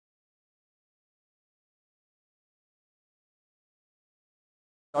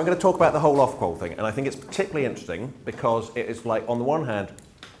I'm going to talk about the whole Ofqual thing, and I think it's particularly interesting because it is, like, on the one hand,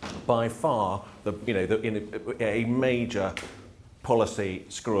 by far a major policy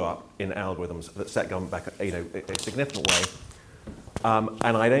screw up in algorithms that set government back a significant way,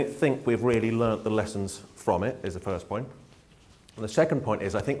 and I don't think we've really learnt the lessons from it. Is the first point. And the second point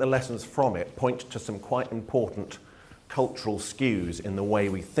is I think the lessons from it point to some quite important cultural skews in the way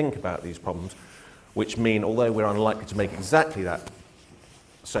we think about these problems, which mean although we're unlikely to make exactly that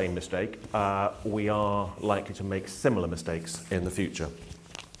same mistake, we are likely to make similar mistakes in the future.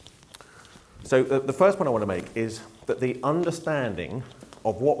 So the first point I want to make is that the understanding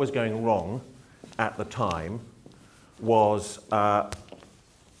of what was going wrong at the time was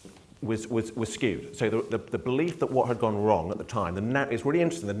skewed. So the belief that what had gone wrong at the time, it's really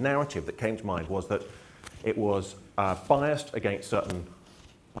interesting, the narrative that came to mind was that it was biased against certain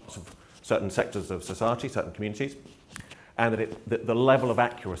sectors of society, certain communities, and that the level of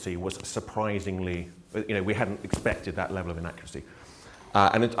accuracy was surprisingly, we hadn't expected that level of inaccuracy.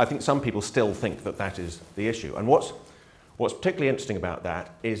 And I think some people still think that that is the issue. And what's particularly interesting about that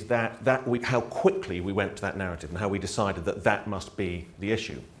is how quickly we went to that narrative and how we decided that that must be the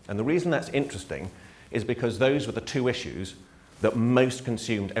issue. And the reason that's interesting is because those were the two issues that most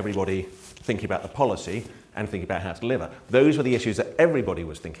consumed everybody thinking about the policy and thinking about how to deliver. Those were the issues that everybody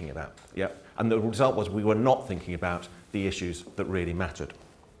was thinking about. Yep. And the result was we were not thinking about the issues that really mattered.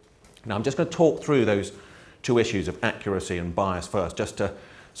 Now I'm just going to talk through those two issues of accuracy and bias first, just to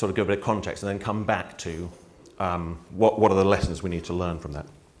sort of give a bit of context and then come back to what are the lessons we need to learn from that.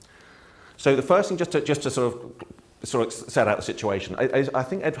 So the first thing, just to sort of set out the situation, I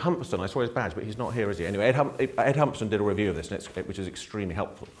think Ed Humpston, I saw his badge, but he's not here, is he? Anyway, Ed Humpston did a review of this, which is extremely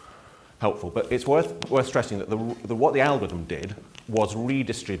helpful. But it's worth stressing that what the algorithm did was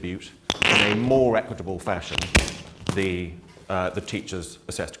redistribute in a more equitable fashion the teachers'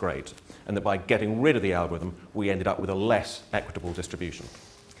 assessed grades, and that by getting rid of the algorithm, we ended up with a less equitable distribution.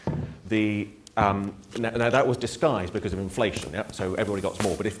 Now that was disguised because of inflation, yeah? So everybody got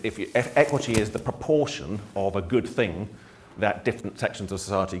more. But if equity is the proportion of a good thing that different sections of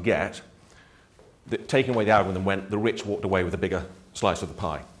society get, taking away the algorithm the rich walked away with a bigger slice of the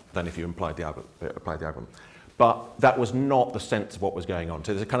pie than if you applied the algorithm. But that was not the sense of what was going on.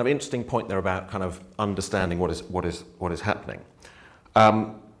 So there's a kind of interesting point there about kind of understanding what is happening. We're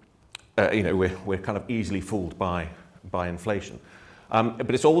kind of easily fooled by inflation.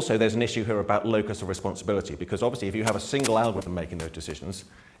 But it's also, there's an issue here about locus of responsibility, because obviously if you have a single algorithm making those decisions,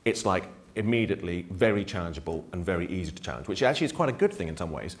 it's like immediately very challengeable and very easy to challenge, which actually is quite a good thing in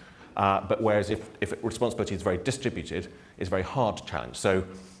some ways. But whereas if responsibility is very distributed, it's very hard to challenge. So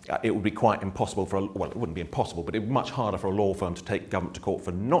it would be quite impossible well, it wouldn't be impossible, but it would be much harder for a law firm to take government to court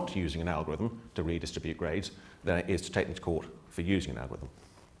for not using an algorithm to redistribute grades than it is to take them to court for using an algorithm.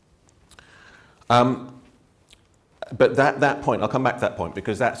 But that point, I'll come back to that point,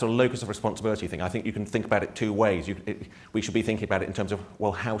 because that sort of locus of responsibility thing, I think you can think about it two ways. We should be thinking about it in terms of,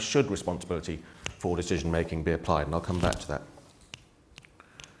 well, how should responsibility for decision-making be applied? And I'll come back to that.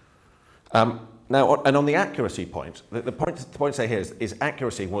 Now, and on the accuracy point, the point to say here is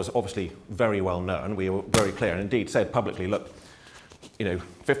accuracy was obviously very well known. We were very clear, and indeed said publicly, look,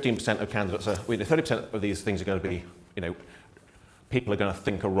 15% of candidates are, 30% of these things are going to be, people are going to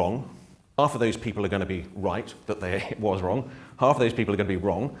think are wrong. Half of those people are going to be right, that it was wrong. Half of those people are going to be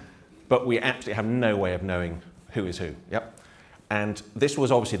wrong, but we actually have no way of knowing who is who. Yep. And this was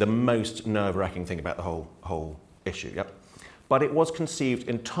obviously the most nerve-wracking thing about the whole issue. Yep. But it was conceived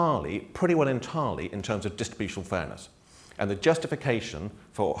pretty well entirely, in terms of distributional fairness. And the justification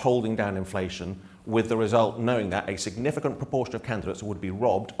for holding down inflation, with the result knowing that a significant proportion of candidates would be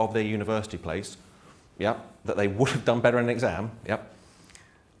robbed of their university place, yeah, that they would have done better in an exam, yeah,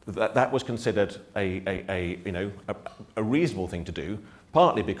 that was considered a reasonable thing to do,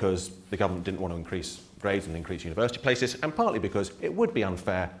 partly because the government didn't want to increase grades and increase university places, and partly because it would be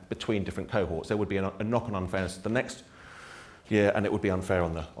unfair between different cohorts. There would be a knock-on unfairness the next year, and it would be unfair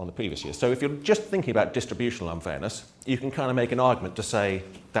on the previous year. So if you're just thinking about distributional unfairness, you can kind of make an argument to say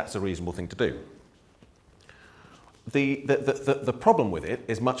that's a reasonable thing to do. The problem with it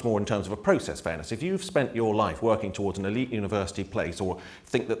is much more in terms of a process fairness. If you've spent your life working towards an elite university place, or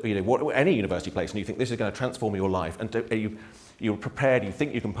think that any university place, and you think this is going to transform your life, and you're prepared, you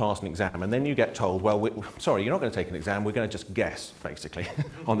think you can pass an exam, and then you get told, well, sorry, you're not going to take an exam, we're going to just guess, basically,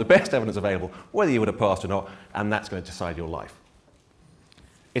 on the best evidence available, whether you would have passed or not, and that's going to decide your life.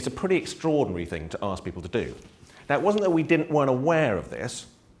 It's a pretty extraordinary thing to ask people to do. Now, it wasn't that we weren't aware of this,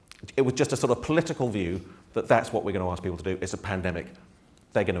 it was just a sort of political view that that's what we're going to ask people to do. It's a pandemic,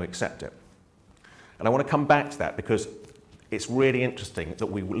 they're going to accept it. And I want to come back to that, because it's really interesting that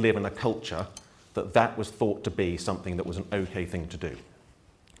we live in a culture that that was thought to be something that was an okay thing to do.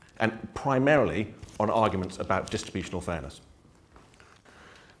 And primarily on arguments about distributional fairness.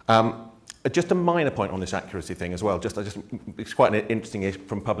 Just a minor point on this accuracy thing as well, it's quite an interesting issue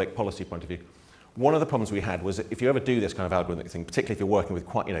from public policy point of view. One of the problems we had was that if you ever do this kind of algorithmic thing, particularly if you're working with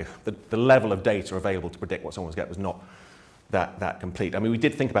quite, the level of data available to predict what someone's get was not that complete. I mean, we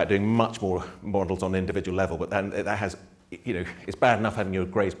did think about doing much more models on an individual level, but then that has, it's bad enough having your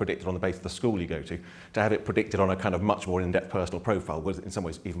grades predicted on the basis of the school you go to have it predicted on a kind of much more in-depth personal profile was in some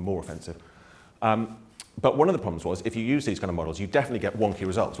ways even more offensive. But one of the problems was, if you use these kind of models, you definitely get wonky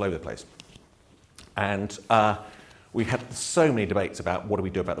results all over the place. And we had so many debates about what do we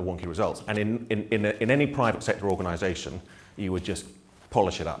do about the wonky results. And in any private sector organisation, you would just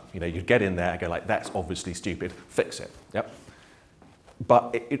polish it up. You'd get in there and go like, that's obviously stupid, fix it. Yep.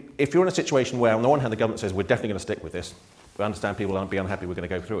 But if you're in a situation where, on the one hand, the government says, we're definitely going to stick with this, we understand people won't be unhappy, we're going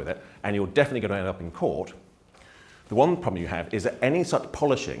to go through with it, and you're definitely going to end up in court, the one problem you have is that any such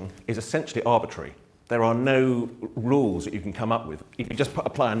polishing is essentially arbitrary. There are no rules that you can come up with. If you just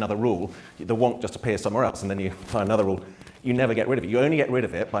apply another rule, the wonk just appears somewhere else, and then you apply another rule. You never get rid of it. You only get rid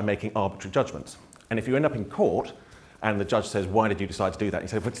of it by making arbitrary judgments. And if you end up in court, and the judge says, why did you decide to do that? And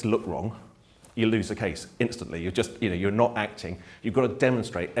you say, well, it looked wrong. You lose the case instantly. You're just, you're not acting. You've got to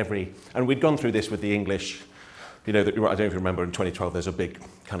demonstrate and we'd gone through this with the English, I don't know if you remember in 2012, there's a big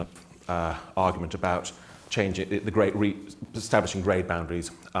kind of argument about establishing grade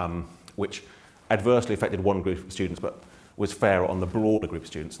boundaries, which adversely affected one group of students, but was fair on the broader group of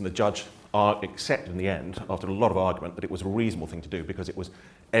students. And the judge accepted in the end, after a lot of argument, that it was a reasonable thing to do because it was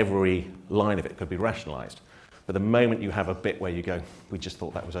every line of it could be rationalised. But the moment you have a bit where you go, we just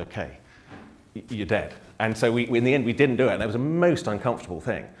thought that was okay, you're dead. And so in the end, we didn't do it, and it was a most uncomfortable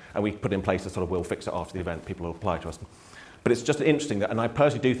thing. And we put in place a sort of, we'll fix it after the event, people will apply to us. But it's just interesting that, and I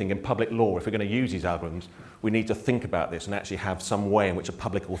personally do think in public law, if we're going to use these algorithms, we need to think about this and actually have some way in which a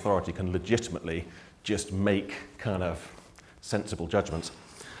public authority can legitimately just make kind of sensible judgments.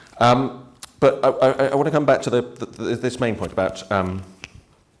 But I want to come back to this main point about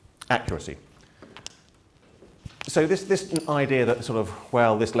accuracy. So this idea that sort of,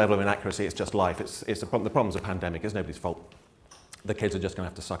 well, this level of inaccuracy is just life. The problem's a pandemic. It's nobody's fault. The kids are just going to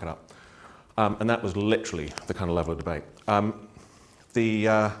have to suck it up. And that was literally the kind of level of debate.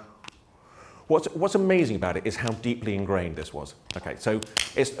 What's amazing about it is how deeply ingrained this was. Okay, so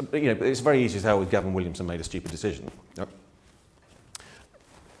it's very easy to tell with Gavin Williamson made a stupid decision. Yep.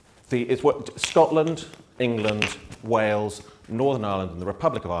 It's what Scotland, England, Wales, Northern Ireland, and the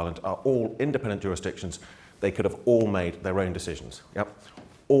Republic of Ireland are all independent jurisdictions. They could have all made their own decisions. Yep.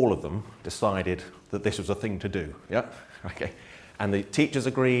 All of them decided that this was a thing to do. Yep. Okay. And the teachers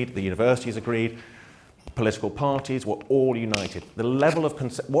agreed, the universities agreed, political parties were all united. The level of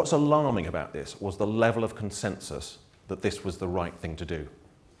what's alarming about this was the level of consensus that this was the right thing to do.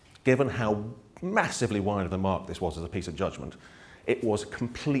 Given how massively wide of the mark this was as a piece of judgment, it was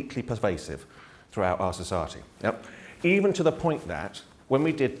completely pervasive throughout our society. Yep. Even to the point that when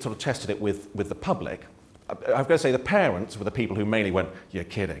we sort of tested it with the public, I've got to say the parents were the people who mainly went, you're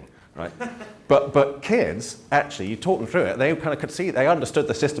kidding. Right? But kids, actually, you taught them through it, they kind of could see, they understood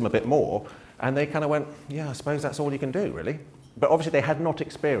the system a bit more, and they kind of went, yeah, I suppose that's all you can do, really. But obviously they had not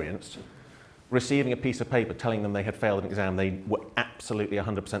experienced receiving a piece of paper telling them they had failed an exam they were absolutely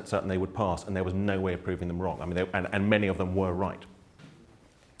 100% certain they would pass, and there was no way of proving them wrong. I mean, and many of them were right.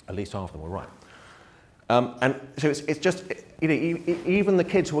 At least half of them were right. And so it's just, even the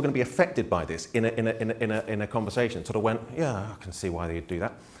kids who were going to be affected by this in a conversation sort of went, yeah, I can see why they'd do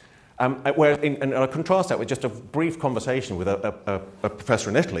that. And I contrast that with just a brief conversation with a professor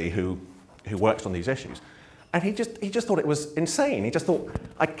in Italy who works on these issues. And he just thought it was insane. He just thought,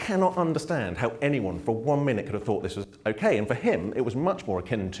 I cannot understand how anyone for 1 minute could have thought this was okay. And for him, it was much more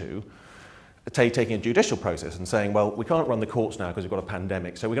akin to taking a judicial process and saying, well, we can't run the courts now because we've got a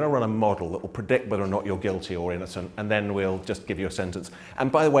pandemic, so we're going to run a model that will predict whether or not you're guilty or innocent, and then we'll just give you a sentence.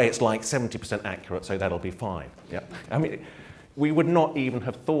 And by the way, it's like 70% accurate, so that'll be fine. Yeah. I mean, we would not even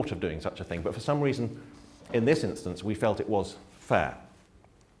have thought of doing such a thing, but for some reason, in this instance, we felt it was fair.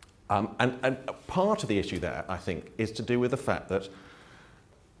 And part of the issue there, I think, is to do with the fact that,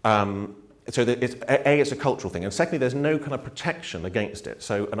 so that it's a cultural thing, and secondly, there's no kind of protection against it.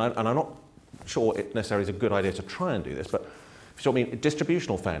 So, and I'm not sure it necessarily is a good idea to try and do this, but so I mean,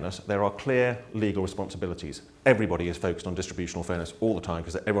 distributional fairness, there are clear legal responsibilities. Everybody is focused on distributional fairness all the time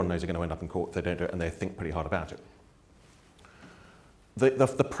because everyone knows they're going to end up in court if they don't do it, and they think pretty hard about it.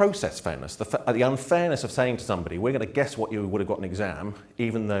 The process fairness, the unfairness of saying to somebody, we're going to guess what you would have got in an exam,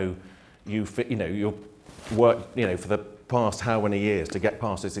 even though you're worked, for the past how many years to get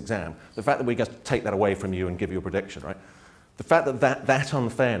past this exam, the fact that we just take that away from you and give you a prediction, right? The fact that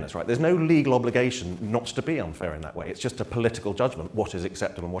unfairness, right? There's no legal obligation not to be unfair in that way. It's just a political judgment, what is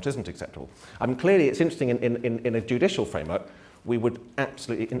acceptable and what isn't acceptable. I mean, clearly it's interesting in a judicial framework, we would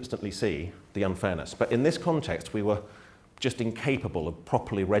absolutely instantly see the unfairness. But in this context, we were just incapable of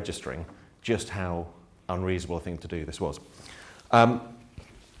properly registering just how unreasonable a thing to do this was.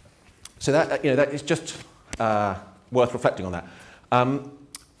 So that is just worth reflecting on that.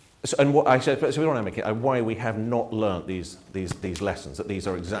 And what I said, so we want to make it why we have not learnt these lessons, that these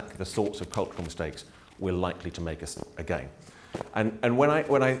are exactly the sorts of cultural mistakes we're likely to make us again. And when I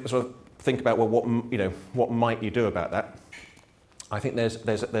sort of think about, well, what might you do about that? I think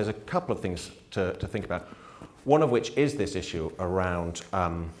there's a couple of things to think about. One of which is this issue around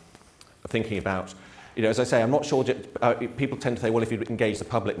thinking about, as I say, I'm not sure, people tend to say, well, if you engage the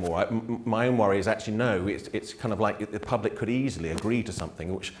public more, my own worry is actually no, it's kind of like the public could easily agree to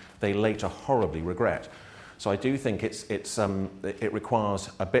something which they later horribly regret. So I do think it requires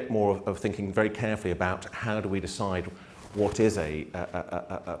a bit more of thinking very carefully about how do we decide what is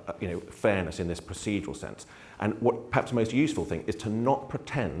fairness in this procedural sense. And what perhaps the most useful thing is to not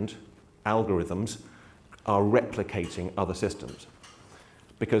pretend algorithms are replicating other systems.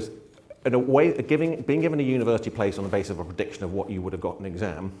 Because in a way, being given a university place on the basis of a prediction of what you would have got in an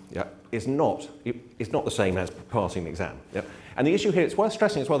exam, is not the same as passing the exam. And the issue here, it's worth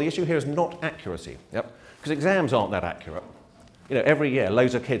stressing as well, the issue here is not accuracy. Because exams aren't that accurate. Every year,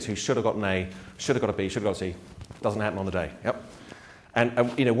 loads of kids who should have got an A, should have got a B, should have got a C, doesn't happen on the day.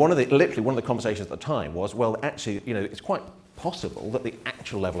 And one of the conversations at the time was, well, actually, it's quite possible that the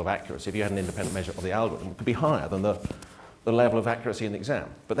actual level of accuracy, if you had an independent measure of the algorithm, could be higher than the level of accuracy in the exam.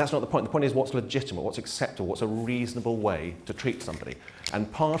 But that's not the point. The point is what's legitimate, what's acceptable, what's a reasonable way to treat somebody.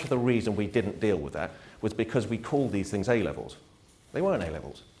 And part of the reason we didn't deal with that was because we called these things A-levels. They weren't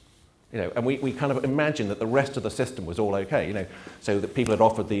A-levels. And we kind of imagined that the rest of the system was all okay, so that people had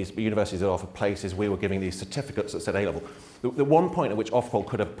offered these, universities had offered places, we were giving these certificates that said A-level. The one point at which Ofqual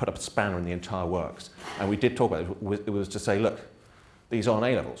could have put a spanner in the entire works, and we did talk about it was to say, look, these aren't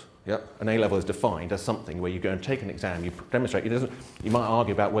A-levels. An A-level is defined as something where you go and take an exam, you demonstrate, you might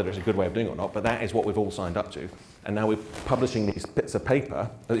argue about whether it's a good way of doing it or not, but that is what we've all signed up to. And now we're publishing these bits of paper,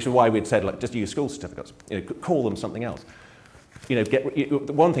 which is why we'd said, like, just use school certificates, call them something else.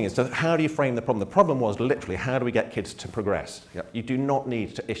 One thing is, how do you frame the problem? The problem was literally, how do we get kids to progress? You do not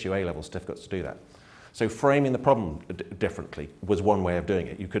need to issue A-level certificates to do that. So framing the problem differently was one way of doing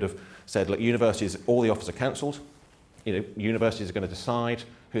it. You could have said, look, universities, all the offers are cancelled. Universities are going to decide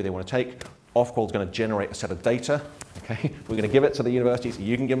who they want to take. Ofqual is going to generate a set of data. Okay, we're going to give it to the universities.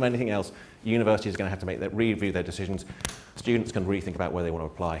 You can give them anything else. Universities are going to have to review their decisions. Students can rethink about where they want to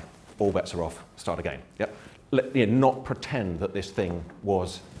apply. All bets are off. Start again. Not pretend that this thing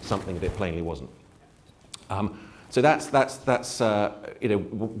was something that it plainly wasn't. So that's one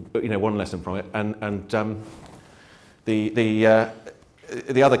lesson from it. And the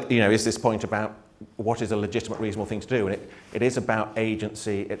other is this point about what is a legitimate, reasonable thing to do, and it is about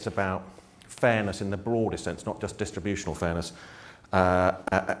agency. It's about fairness in the broadest sense, not just distributional fairness.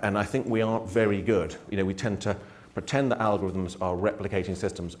 And I think we aren't very good. We tend to pretend that algorithms are replicating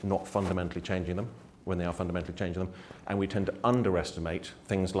systems, not fundamentally changing them, when they are fundamentally changing them, and we tend to underestimate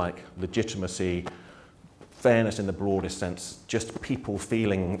things like legitimacy, fairness in the broadest sense, just people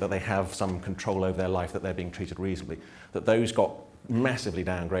feeling that they have some control over their life, that they're being treated reasonably, that those got massively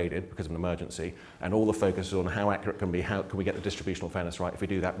downgraded because of an emergency, and all the focus is on how accurate can be, how can we get the distributional fairness right. If we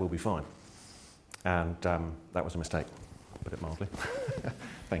do that, we'll be fine. And that was a mistake, to put it mildly.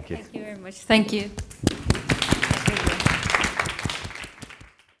 Thank you. Thank you very much. Thank you.